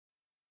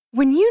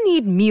When you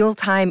need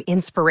mealtime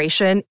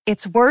inspiration,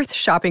 it's worth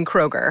shopping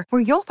Kroger,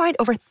 where you'll find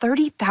over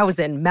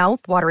 30,000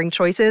 mouth-watering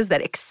choices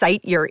that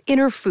excite your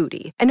inner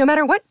foodie. And no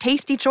matter what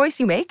tasty choice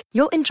you make,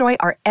 you'll enjoy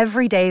our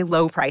everyday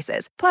low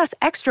prices, plus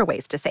extra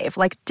ways to save,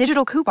 like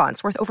digital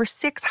coupons worth over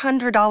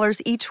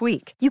 $600 each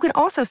week. You can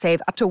also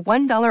save up to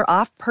 $1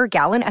 off per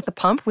gallon at the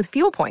pump with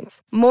fuel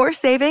points. More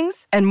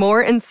savings and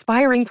more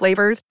inspiring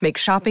flavors make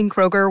shopping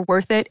Kroger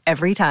worth it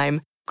every time.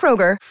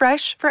 Kroger,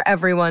 fresh for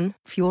everyone.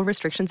 Fuel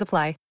restrictions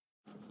apply.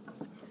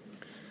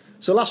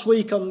 So last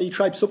week on the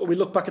Tribe Supper, we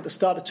looked back at the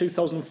start of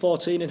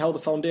 2014 and how the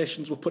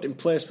foundations were put in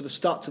place for the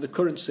start to the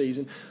current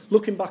season.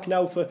 Looking back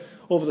now for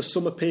over the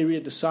summer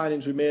period, the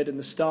signings we made and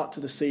the start to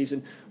the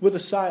season, with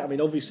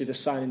obviously the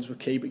signings were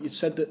key, but you'd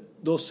said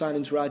that those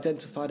signings were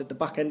identified at the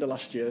back end of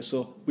last year,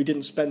 so we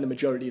didn't spend the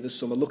majority of the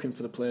summer looking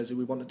for the players who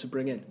we wanted to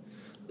bring in.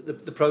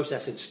 The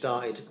process had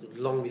started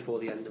long before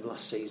the end of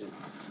last season.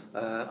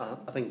 I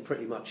think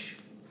pretty much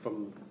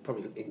from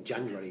probably in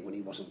January, when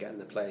he wasn't getting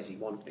the players he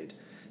wanted,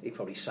 he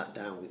probably sat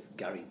down with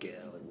Gary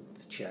Gill and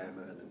the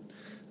chairman and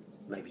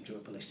maybe drew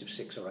up a list of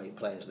 6 or 8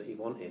 players that he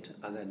wanted,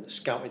 and then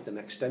scouted them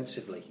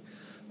extensively,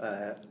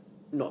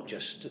 not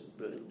just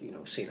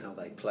seeing how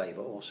they play,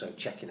 but also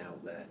checking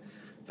out their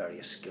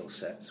various skill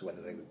sets,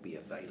 whether they would be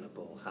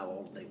available, how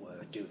old they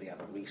were, do they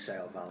have a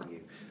resale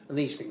value, and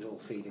these things all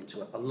feed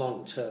into a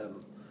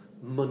long-term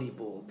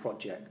Moneyball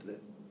project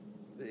that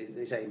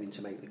is aiming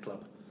to make the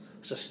club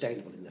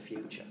sustainable in the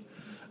future.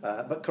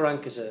 But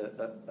Karanka's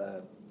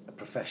a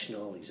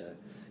professional.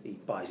 He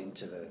buys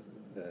into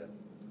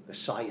the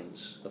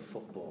science of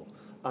football,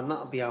 and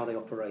that'll be how they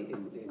operate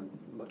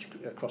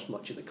across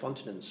much of the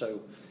continent. So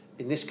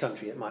in this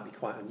country it might be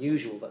quite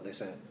unusual that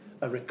there's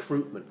a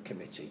recruitment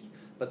committee,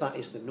 but that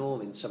is the norm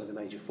in some of the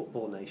major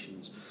football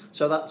nations.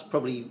 So that's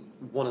probably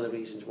one of the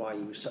reasons why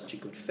he was such a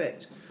good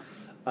fit.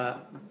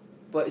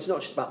 But it's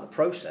not just about the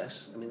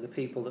process. I mean, the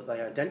people that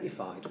they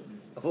identified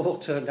have all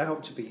turned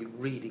out to be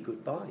really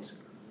good buys.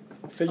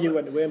 Phil, you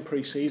went away in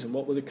pre-season.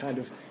 What were the kind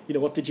of,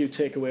 what did you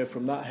take away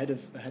from that ahead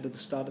of the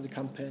start of the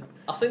campaign?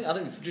 I think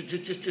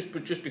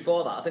just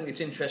before that, I think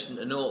it's interesting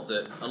to note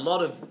that a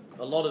lot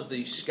of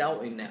the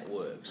scouting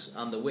networks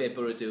and the way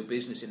Borough do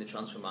business in the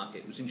transfer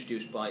market was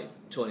introduced by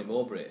Tony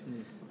Mowbray.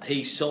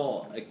 He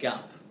saw a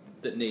gap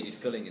that needed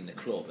filling in the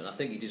club, and I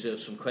think he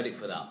deserves some credit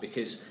for that,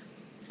 because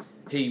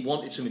he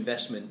wanted some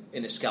investment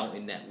in a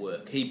scouting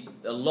network.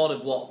 A lot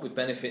of what we're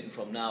benefiting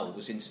from now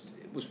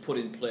was put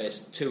in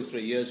place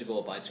 2-3 years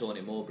ago by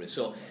Tony Mowbray.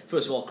 So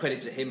first of all,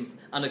 credit to him.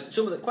 And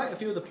quite a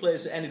few of the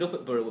players that ended up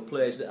at Borough were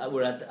players that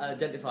were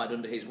identified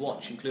under his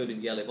watch,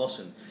 including Jelle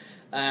Vossen.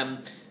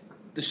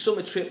 The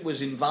summer trip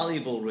was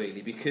invaluable,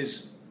 really,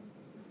 because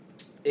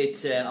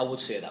I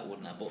would say that,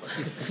 wouldn't I?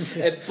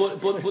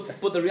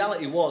 But the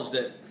reality was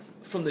that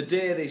from the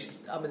day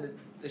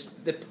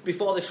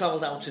before they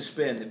travelled out to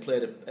Spain, they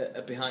played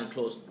a behind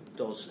closed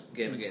doors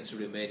game against a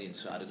Romanian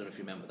side. I don't know if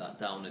you remember that,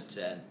 down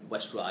at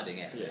West Riding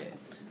FA. Yeah.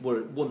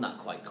 Won that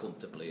quite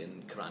comfortably,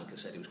 and Karanka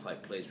said he was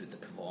quite pleased with the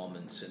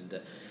performance.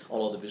 And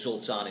although the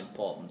results aren't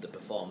important, the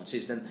performance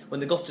is. Then when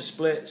they got to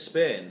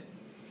Spain,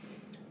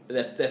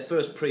 their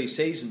first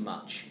pre-season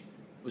match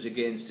was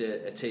against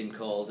a team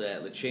called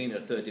Lechina,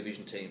 a third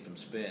division team from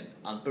Spain,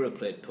 and Borough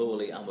played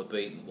poorly and were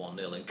beaten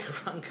 1-0, and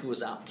Karanka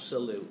was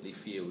absolutely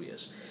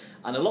furious.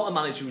 And a lot of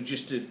managers would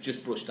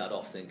just brush that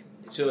off, think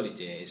it's early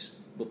days,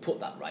 we'll put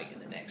that right in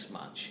the next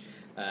match.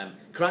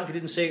 Karanka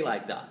didn't see it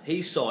like that.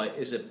 He saw it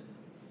as a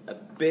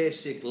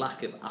basic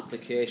lack of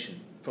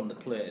application from the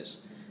players,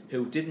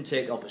 who didn't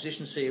take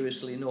opposition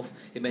seriously enough.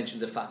 He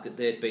mentioned the fact that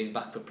they'd been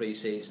back for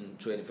pre-season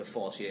training for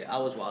 48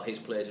 hours, while his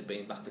players had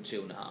been back for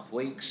 2.5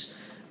 weeks.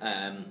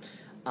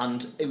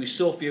 And it was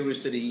so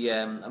furious that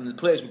the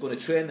players were going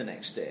to train the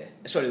next day.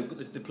 Sorry,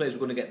 the players were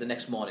going to get the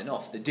next morning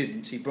off. They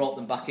didn't. He brought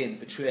them back in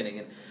for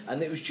training,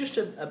 and it was just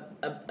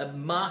a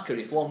marker,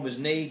 if one was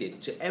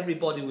needed, to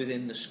everybody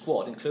within the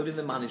squad, including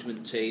the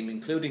management team,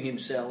 including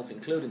himself,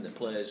 including the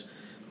players,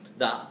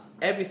 that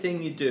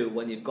everything you do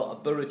when you've got a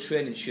Borough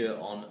training shirt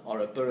on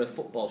or a Borough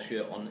football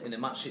shirt on in a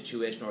match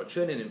situation or a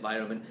training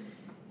environment,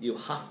 you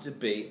have to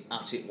be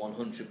at it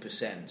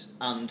 100%.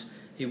 And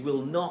he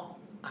will not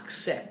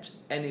accept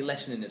any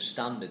lessening of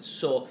standards.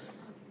 So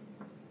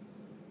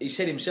he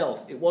said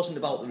himself, it wasn't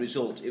about the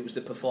result, it was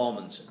the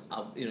performance.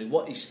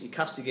 He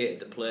castigated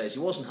the players. He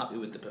wasn't happy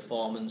with the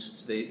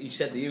performance. He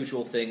said the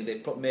usual thing,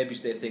 maybe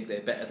they think they're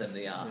better than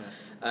they are.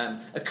 Yeah.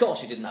 Of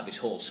course, he didn't have his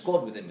whole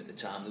squad with him at the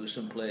time. There were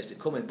some players to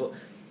come in, but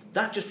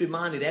that just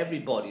reminded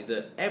everybody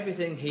that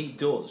everything he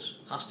does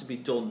has to be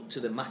done to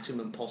the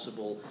maximum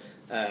possible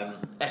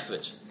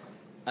effort.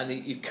 And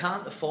you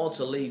can't afford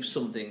to leave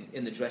something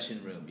in the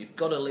dressing room. You've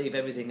got to leave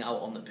everything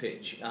out on the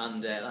pitch.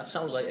 And that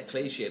sounds like a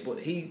cliche, but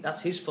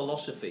that's his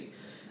philosophy.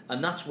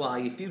 And that's why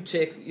if you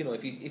take,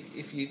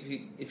 if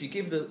you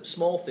give the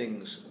small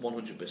things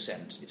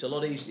 100%, it's a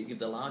lot easier to give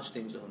the large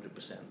things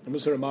 100%. And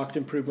was there a marked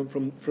improvement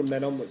from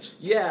then onwards?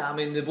 Yeah,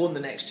 they've won the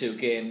next 2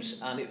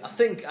 games, and I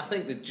think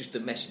that just the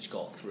message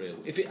got through.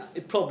 If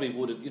it probably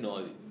would have,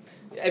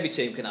 every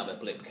team can have a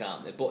blip,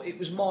 can't they? But it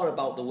was more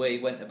about the way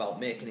he went about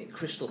making it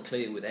crystal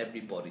clear with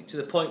everybody, to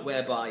the point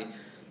whereby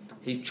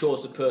he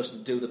chose the person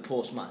to do the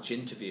post-match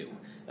interview,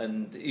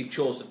 and he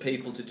chose the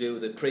people to do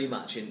the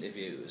pre-match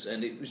interviews,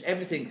 and it was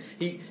everything.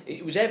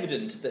 It was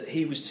evident that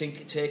he was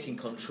taking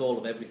control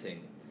of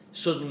everything.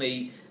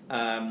 Suddenly,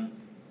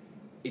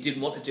 he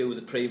didn't want to do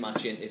the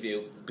pre-match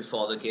interview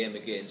before the game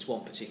against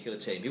one particular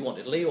team. He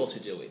wanted Leo to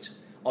do it,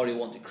 or he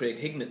wanted Craig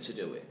Hignett to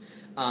do it.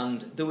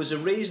 And there was a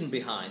reason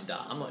behind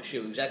that. I'm not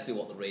sure exactly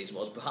what the reason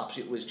was. Perhaps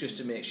it was just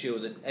to make sure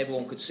that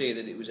everyone could see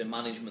that it was a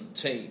management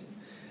team.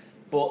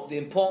 But the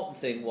important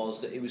thing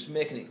was that he was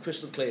making it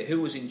crystal clear who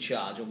was in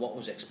charge and what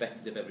was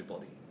expected of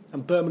everybody.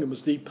 And Birmingham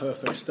was the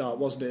perfect start,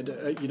 wasn't it?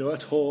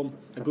 At home,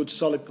 a good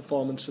solid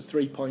performance, the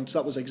 3 points.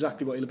 That was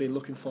exactly what he'd have been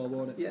looking for,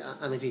 wasn't it? Yeah,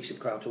 and a decent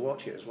crowd to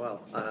watch it as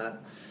well.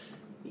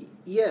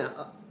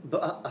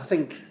 But I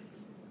think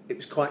it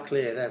was quite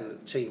clear then that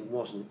the team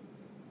wasn't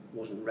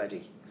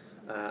ready,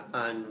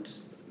 and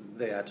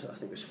they had, I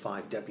think it was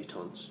 5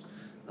 debutants,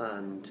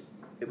 and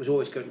it was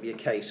always going to be a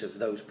case of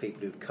those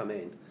people who've come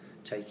in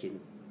taking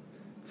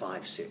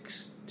 5,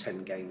 6,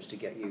 10 games to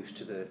get used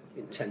to the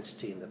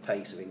intensity and the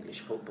pace of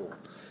English football.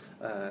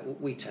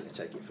 We tend to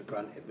take it for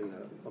granted,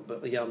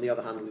 but on the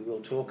other hand, we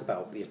will talk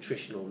about the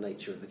attritional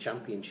nature of the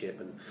Championship,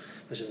 and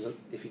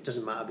if it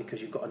doesn't matter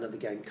because you've got another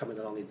game coming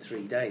along in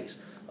 3 days.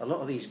 A lot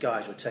of these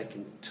guys were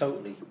taken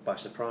totally by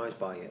surprise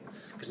by it,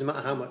 because no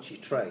matter how much you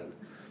train,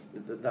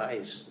 that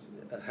is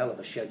a hell of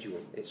a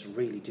schedule. It's a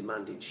really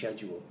demanding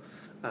schedule,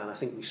 and I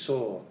think we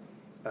saw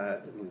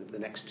the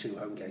next 2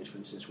 home games, for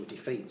instance, were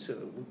defeats.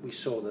 So we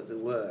saw that there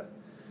were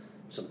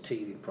some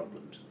teething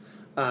problems.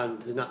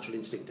 And the natural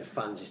instinct of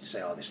fans is to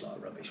say, this lot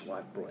of rubbish, why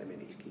have brought him in,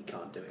 he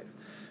can't do it.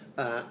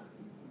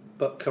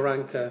 But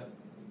Karanka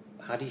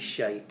had his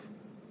shape,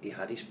 he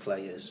had his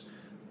players,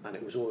 and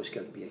it was always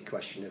going to be a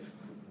question of,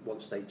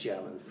 once they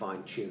gel and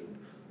fine-tune,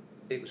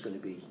 it was going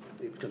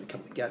to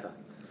come together.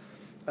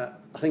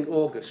 I think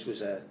August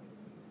was an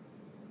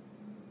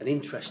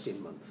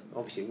interesting month.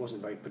 Obviously, it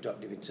wasn't very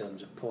productive in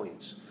terms of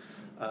points,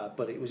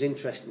 but it was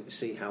interesting to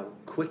see how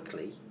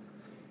quickly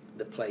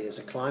the players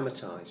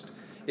acclimatised.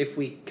 If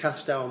we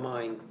cast our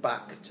mind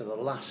back to the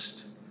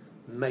last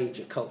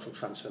major cultural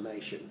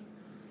transformation,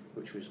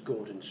 which was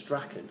Gordon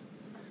Strachan,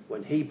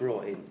 when he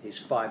brought in his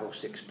 5 or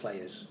 6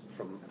 players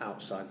from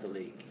outside the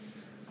league,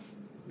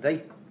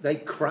 they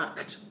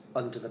cracked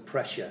under the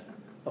pressure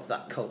of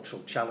that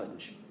cultural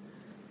challenge.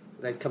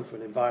 They'd come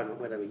from an environment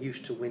where they were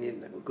used to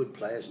winning, they were good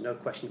players, no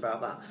question about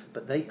that,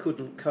 but they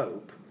couldn't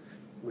cope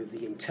with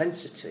the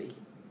intensity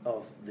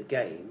of the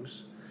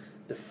games,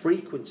 the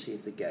frequency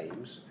of the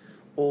games,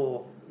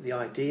 or the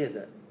idea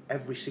that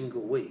every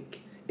single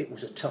week it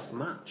was a tough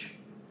match.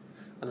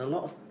 And a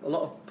lot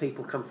of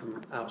people come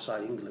from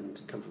outside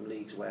England, come from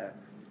leagues where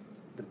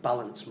the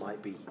balance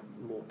might be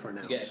more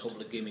pronounced. You get a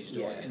couple of gimmies,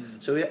 don't you?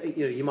 So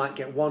you might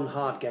get 1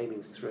 hard game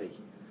in 3.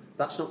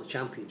 That's not the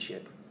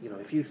Championship.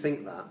 If you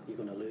think that, you're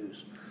going to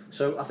lose.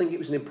 So I think it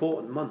was an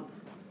important month,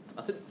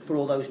 I think, for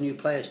all those new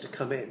players to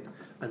come in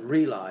and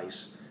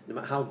realise, no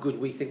matter how good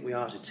we think we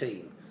are as a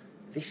team,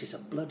 this is a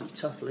bloody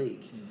tough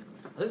league.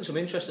 I think some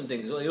interesting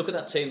things. Well, you look at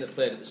that team that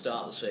played at the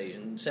start of the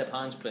season. Seb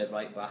Hines played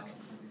right back.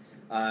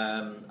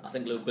 I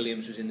think Luke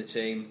Williams was in the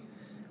team.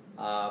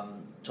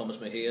 Thomas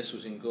Mejias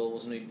was in goal,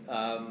 wasn't he?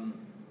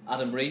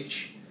 Adam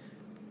Reach,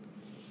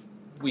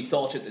 we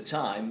thought at the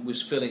time,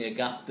 was filling a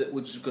gap that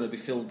was going to be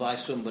filled by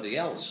somebody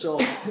else. So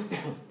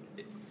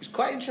it's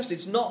quite interesting.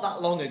 It's not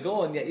that long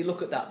ago, and yet you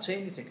look at that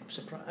team, you think, I'm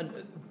surprised. And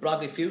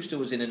Bradley Fuster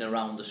was in and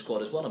around the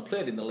squad as well, and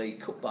played in the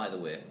League Cup, by the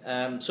way.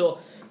 So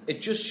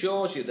it just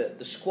shows you that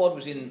the squad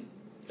was in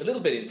a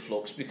little bit in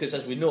flux, because,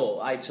 as we know,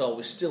 Aitor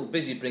was still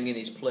busy bringing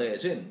his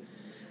players in,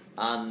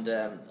 and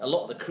a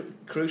lot of the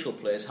crucial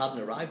players hadn't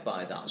arrived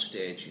by that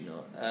stage.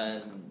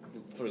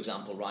 For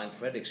example, Ryan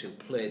Fredericks, who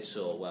played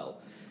so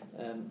well.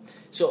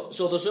 So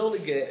there's only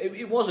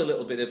it was a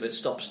little bit of a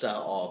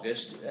stop-start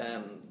August.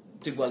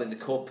 Did well in the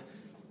Cup,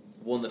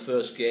 won the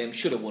first game,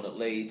 should have won at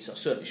Leeds, or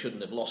certainly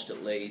shouldn't have lost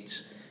at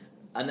Leeds,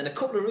 and then a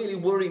couple of really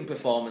worrying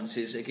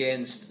performances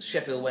against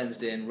Sheffield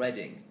Wednesday and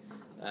Reading.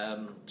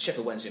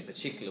 Sheffield Wednesday in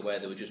particular, where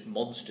they were just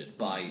monstered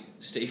by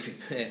Stevie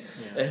May.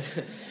 Yeah.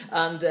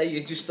 And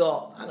you just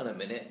thought, hang on a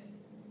minute,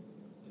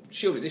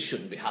 surely this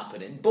shouldn't be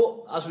happening.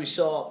 But as we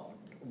saw,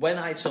 when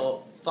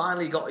Aitor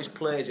finally got his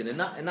players in, and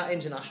that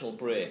international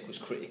break was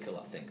critical,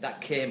 I think.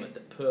 That came at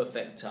the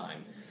perfect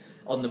time.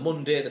 On the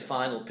Monday, the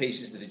final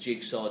pieces of the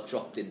jigsaw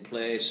dropped in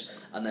place,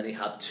 and then he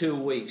had 2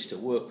 weeks to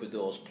work with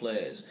those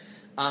players.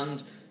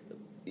 And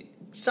it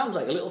sounds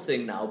like a little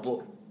thing now,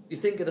 but you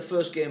think of the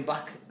first game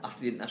back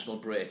after the international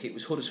break, it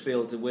was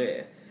Huddersfield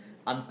away,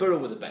 and Borough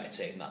were the better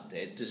team that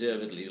day,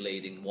 deservedly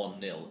leading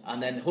 1-0.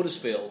 And then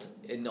Huddersfield,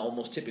 in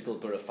almost typical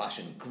Borough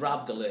fashion,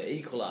 grabbed the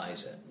late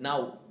equaliser.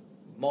 Now,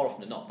 more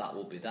often than not, that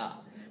will be that.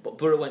 But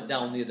Borough went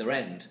down the other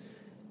end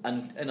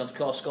and of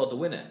course scored the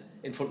winner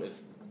in front of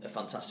a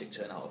fantastic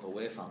turnout of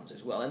away fans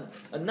as well.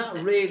 And that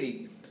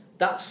really,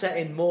 that set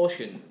in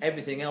motion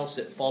everything else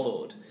that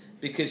followed.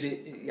 because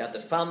you had the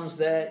fans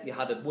there, you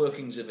had the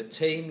workings of a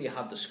team, you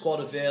had the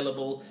squad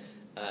available.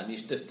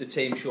 The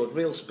team showed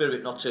real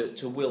spirit not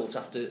to wilt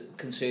after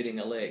conceding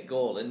a late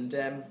goal, and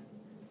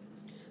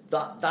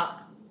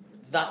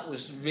that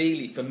was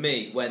really, for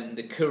me, when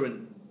the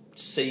current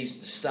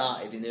season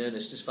started in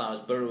earnest as far as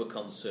Borough were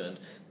concerned.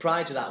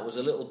 Prior to that was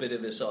a little bit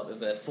of a sort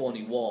of a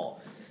phony war,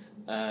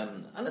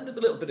 and a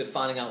little bit of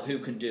finding out who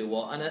can do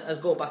what. And as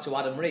go back to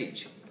Adam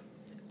Reach,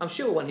 I'm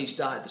sure when he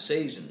started the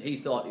season he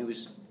thought he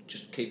was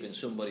just keeping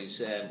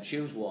somebody's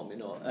shoes warm,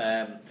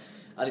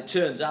 and it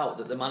turns out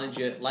that the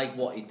manager liked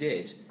what he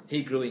did.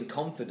 He grew in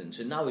confidence,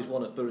 and now he's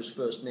one of Borough's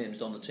first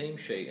names on the team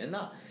sheet, and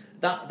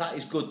that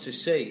is good to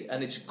see.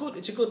 And it's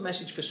a good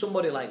message for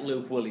somebody like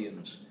Luke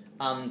Williams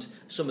and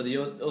some of the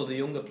other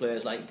younger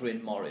players like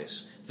Bryn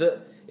Morris,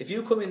 that if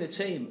you come in the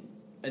team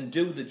and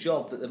do the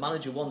job that the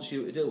manager wants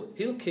you to do,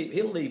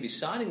 he'll leave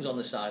his signings on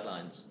the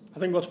sidelines. I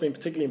think what's been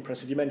particularly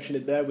impressive, you mentioned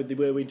it there with the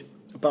way we'd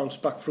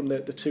bounced back from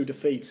the 2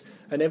 defeats,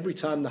 and every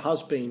time there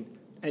has been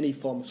any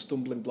form of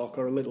stumbling block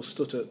or a little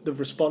stutter, they've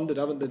responded,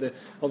 haven't they?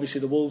 Obviously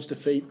the Wolves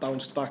defeat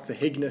bounced back, the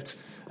Hignett,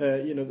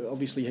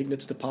 obviously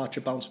Hignett's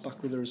departure bounced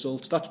back with the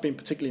results. That's been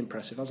particularly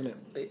impressive, hasn't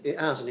it? It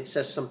has, and it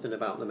says something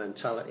about the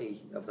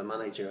mentality of the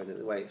manager and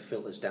the way it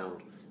filters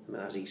down. I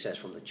mean, as he says,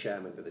 from the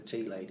chairman with the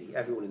tea lady,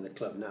 everyone in the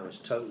club now is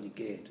totally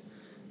geared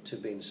to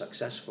being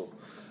successful.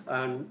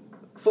 And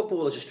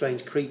footballers are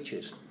strange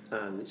creatures,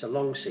 and it's a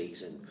long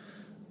season,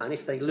 and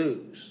if they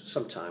lose,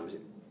 sometimes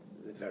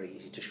they're very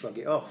easy to shrug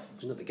it off.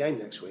 There's another game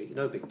next week,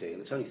 no big deal,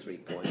 it's only 3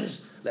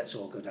 points, let's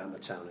all go down the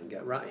town and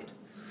get ratted.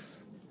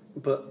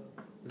 But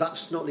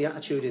that's not the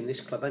attitude in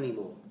this club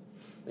anymore,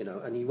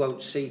 and you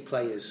won't see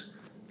players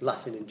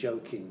laughing and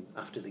joking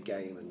after the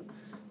game and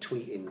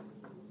tweeting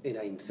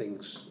inane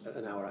things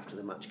an hour after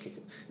the match kick.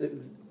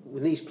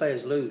 When these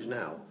players lose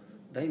now,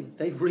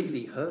 they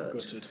really hurt.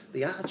 Gutted.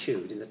 The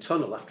attitude in the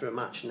tunnel after a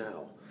match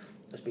now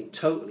has been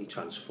totally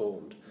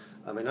transformed.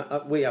 I mean,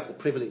 we have the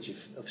privilege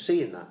of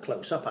seeing that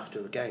close up after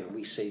a game, and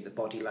we see the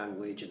body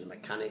language and the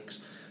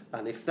mechanics.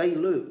 And if they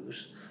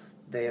lose,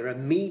 they are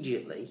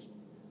immediately,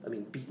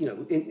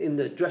 in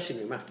the dressing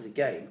room after the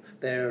game,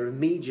 they are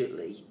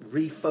immediately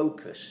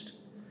refocused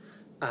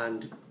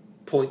and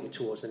pointed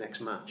towards the next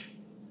match.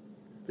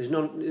 There's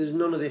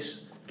none of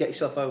this, get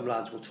yourself home,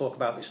 lads, we'll talk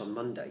about this on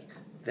Monday.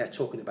 They're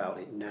talking about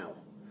it now.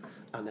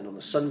 And then on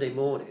the Sunday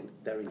morning,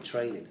 they're in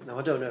training. Now,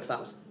 I don't know if that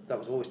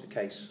was always the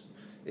case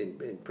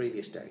in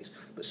previous days,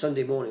 but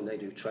Sunday morning they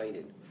do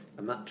training,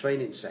 and that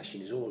training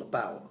session is all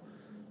about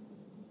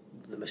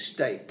the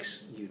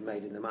mistakes you've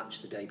made in the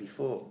match the day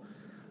before.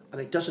 And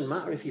it doesn't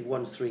matter if you've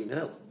won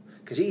 3-0,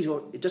 because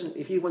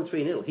if you've won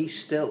 3-0, he's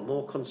still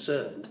more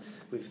concerned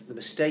with the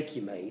mistake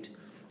you made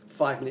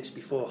 5 minutes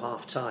before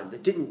half time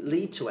that didn't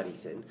lead to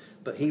anything,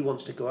 but he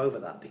wants to go over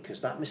that because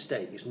that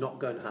mistake is not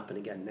going to happen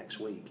again next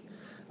week.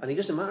 And it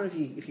doesn't matter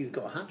if you've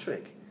got a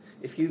hat-trick.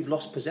 If you've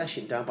lost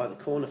possession down by the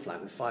corner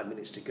flag with 5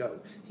 minutes to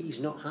go,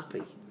 he's not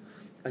happy.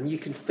 And you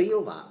can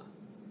feel that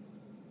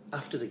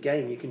after the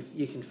game.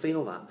 You can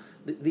feel that.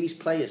 These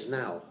players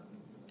now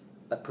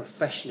are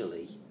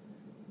professionally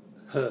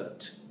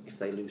hurt if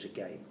they lose a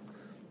game.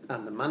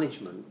 And the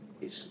management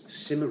is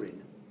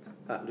simmering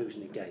at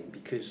losing a game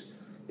because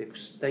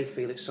they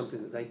feel it's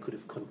something that they could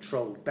have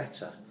controlled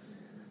better.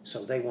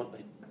 So they want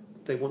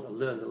to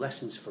learn the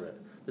lessons for it.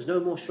 There's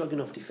no more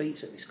shrugging off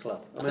defeats at this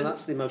club. I mean,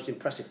 that's the most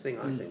impressive thing,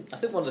 I think. I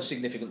think one of the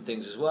significant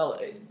things as well,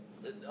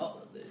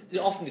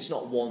 often it's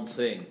not one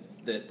thing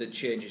that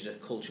changes a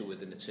culture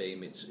within a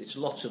team. It's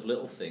lots of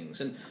little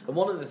things. And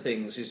one of the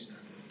things is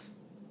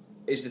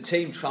the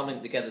team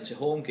travelling together to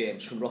home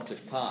games from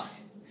Rockcliffe Park.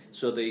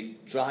 So they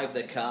drive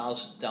their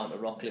cars down to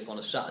Rockcliffe on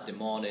a Saturday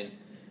morning,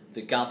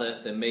 they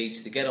gather, they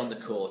meet, they get on the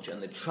coach,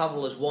 and they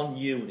travel as one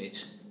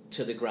unit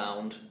to the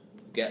ground,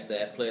 get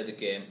there, play the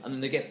game, and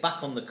then they get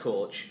back on the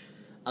coach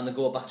and they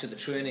go back to the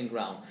training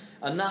ground.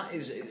 And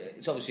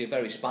it's obviously a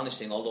very Spanish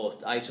thing, although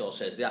Aitor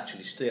says they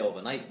actually stay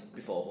overnight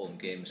before home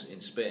games in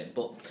Spain.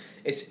 But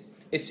it's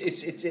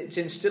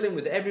instilling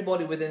with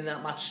everybody within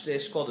that match day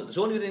squad that there's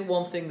only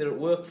one thing they're at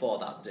work for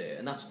that day,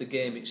 and that's the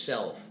game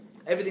itself.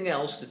 Everything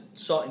else, the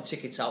sorting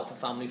tickets out for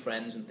family,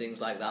 friends and things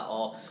like that,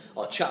 or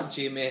chatting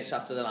to your mates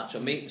after the match, or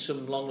meeting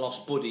some long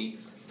lost buddy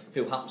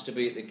who happens to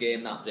be at the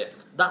game that day,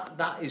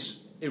 that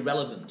is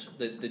irrelevant.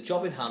 The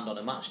job in hand on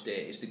a match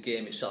day is the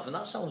game itself, and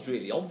that sounds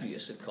really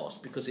obvious, of course,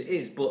 because it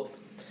is. But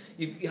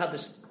you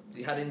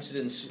had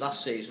incidents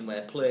last season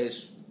where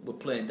players were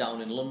playing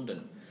down in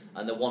London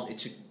and they wanted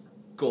to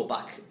go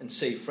back and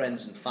see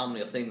friends and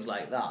family or things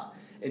like that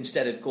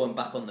instead of going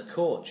back on the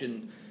coach.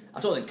 And I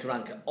don't think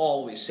Karanka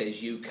always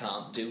says you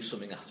can't do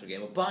something after a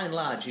game, but by and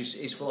large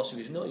his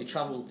philosophy is no, you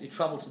travel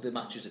to the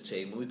match as a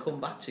team and we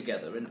come back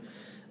together,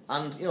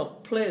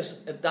 and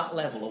players at that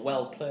level are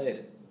well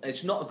played.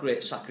 It's not a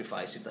great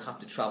sacrifice if they have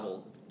to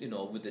travel,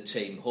 with the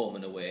team home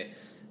and away.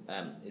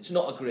 It's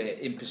not a great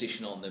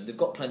imposition on them. They've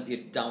got plenty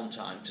of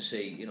downtime to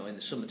see, in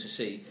the summer to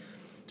see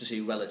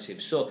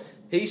relatives. So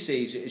he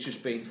sees it as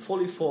just being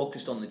fully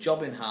focused on the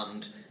job in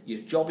hand,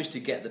 Your job is to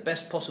get the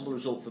best possible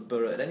result for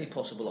Borough at any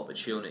possible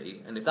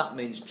opportunity, and if that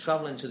means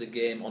travelling to the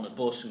game on a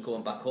bus and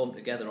going back home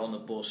together on the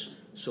bus,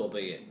 so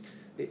be it.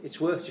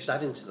 It's worth just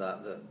adding to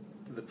that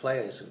the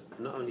players have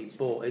not only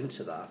bought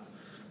into that,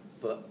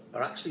 but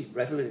are actually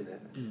revelling in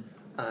it,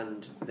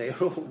 and they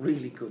are all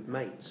really good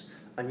mates.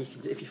 And you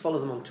can, if you follow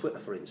them on Twitter,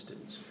 for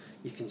instance,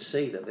 you can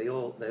see that they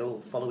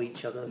all follow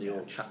each other, they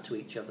all chat to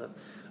each other.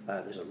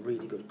 There's a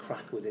really good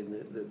crack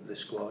within the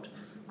squad.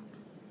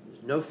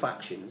 There's no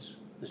factions.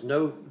 There's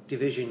no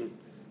division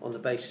on the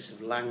basis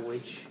of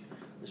language.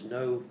 There's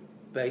no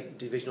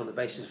division on the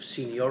basis of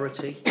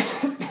seniority,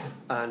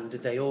 and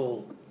they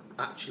all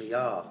actually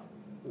are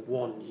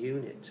one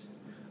unit.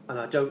 And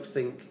I don't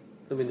think.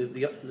 I mean,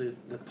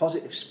 the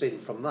positive spin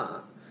from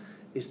that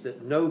is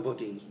that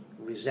nobody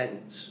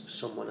resents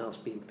someone else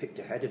being picked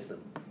ahead of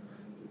them.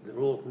 They're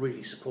all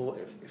really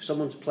supportive. If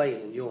someone's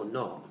playing and you're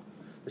not,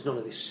 there's none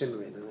of this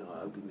simmering and I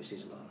hope he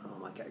misses, I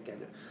might get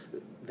again.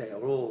 They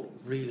are all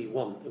really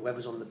want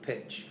whoever's on the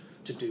pitch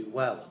to do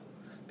well,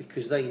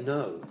 because they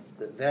know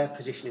that their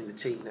position in the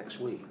team next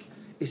week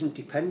isn't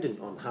dependent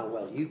on how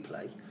well you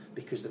play,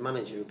 because the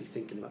manager will be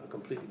thinking about a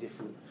completely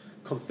different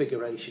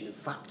configuration of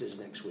factors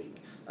next week,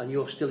 and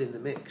you're still in the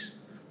mix.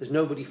 There's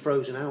nobody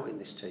frozen out in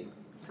this team.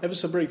 Ever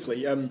so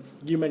briefly,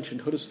 you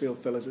mentioned Huddersfield,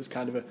 Phil, as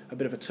kind of a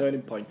bit of a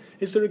turning point.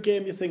 Is there a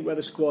game you think where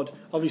the squad,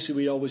 obviously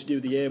we always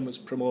knew the aim was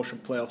promotion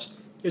playoffs,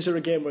 is there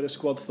a game where the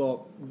squad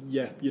thought,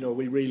 yeah,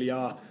 we really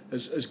are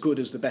as good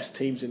as the best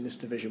teams in this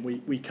division,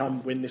 we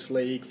can win this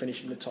league,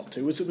 finish in the top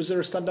two? Was there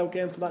a standout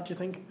game for that, do you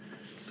think?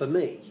 For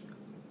me,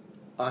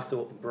 I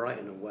thought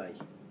Brighton away,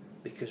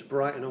 because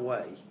Brighton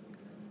away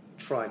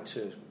tried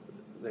to,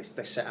 they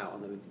set out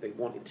and they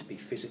wanted to be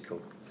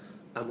physical,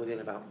 and within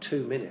about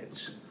 2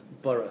 minutes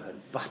Borough had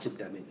battered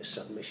them into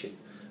submission.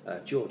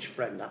 George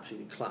Friend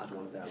absolutely clattered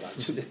one of their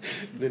lads in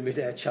the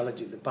mid-air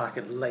challenge in the back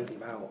and laid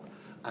him out.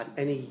 And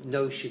any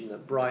notion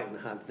that Brighton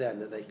had then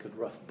that they could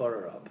rough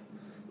Borough up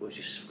was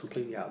just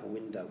completely out of the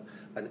window.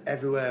 And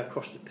everywhere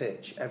across the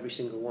pitch, every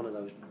single one of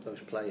those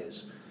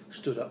players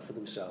stood up for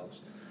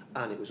themselves.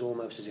 And it was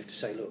almost as if to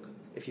say, look,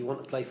 if you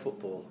want to play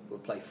football, we'll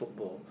play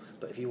football.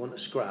 But if you want to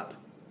scrap,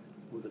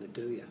 we're going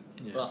to do you.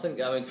 Yeah. Well,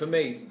 I mean, for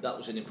me, that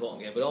was an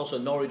important game. But also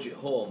Norwich at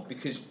home,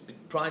 because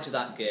prior to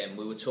that game,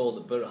 we were told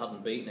that Borough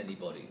hadn't beaten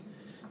anybody.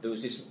 There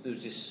was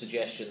this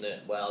suggestion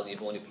that, well,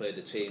 you've only played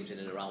the teams in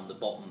and around the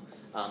bottom,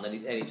 and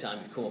any time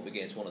you've come up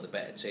against one of the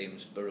better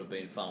teams, Borough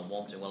being found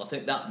wanting. Well, I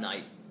think that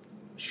night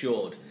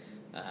showed.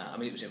 I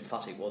mean, it was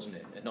emphatic, wasn't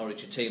it? At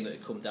Norwich, a team that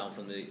had come down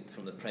from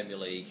the Premier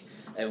League,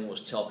 everyone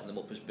was talking them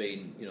up as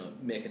being,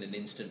 making an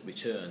instant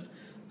return,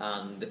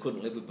 and they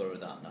couldn't live with Borough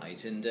that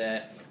night. And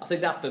I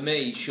think that for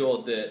me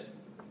showed that,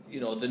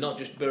 they're not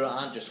just Borough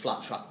aren't just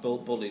flat track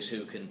bullies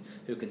who can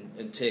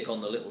and take on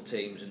the little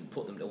teams and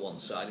put them to one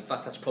side. In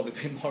fact, that's probably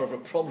been more of a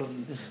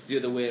problem the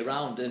other way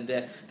around. And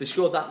they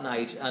showed that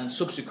night, and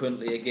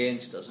subsequently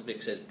against, as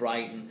Vic said,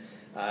 Brighton,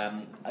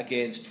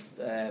 against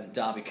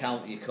Derby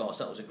County, of course,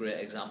 that was a great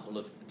example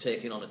of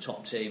taking on a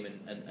top team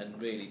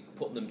and really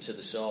putting them to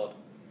the sword.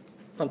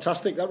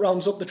 Fantastic. That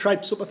rounds up the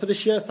Tribe Supper for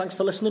this year. Thanks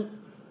for listening.